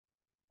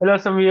Hello,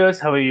 some viewers.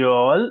 How are you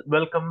all?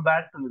 Welcome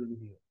back to another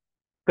video.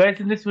 Guys,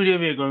 in this video,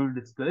 we are going to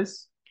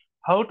discuss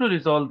how to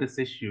resolve this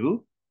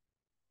issue,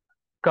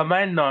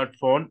 command not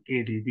found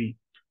ADB.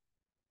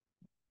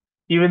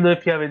 Even though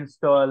if you have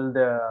installed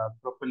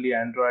properly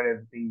Android,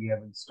 everything we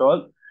have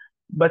installed,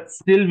 but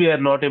still we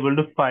are not able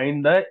to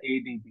find the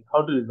ADB.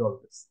 How to resolve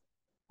this?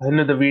 I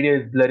know the video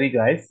is blurry,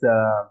 guys.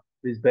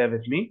 Please bear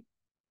with me.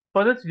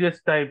 For this,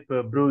 just type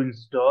brew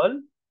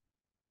install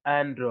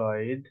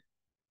Android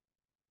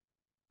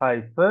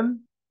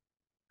hyphen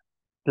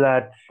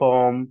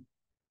platform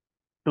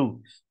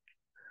tools.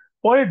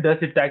 What it does,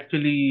 it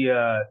actually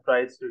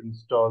tries to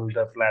install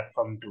the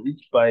platform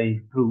tools by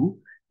Brew,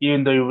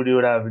 even though you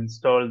would have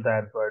installed the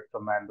Android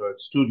from Android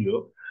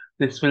Studio.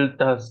 This will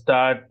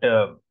start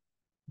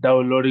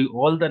downloading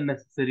all the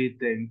necessary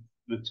things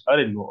which are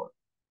involved.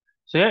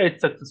 So yeah,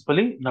 it's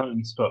successfully now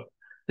installed.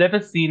 Let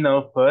us see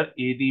now for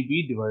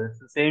ADB device,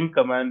 the same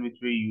command which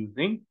we were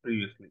using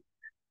previously.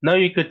 Now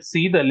you could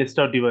see the list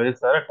of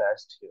devices are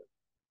attached here.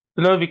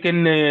 So now we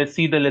can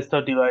see the list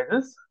of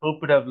devices. Hope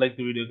you have liked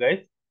the video, guys.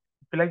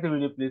 If you like the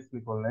video, please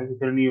click on like.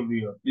 If you're a new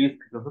viewer, please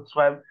click on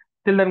subscribe.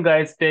 Till then,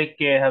 guys, take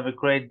care. Have a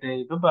great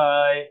day. Bye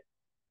bye.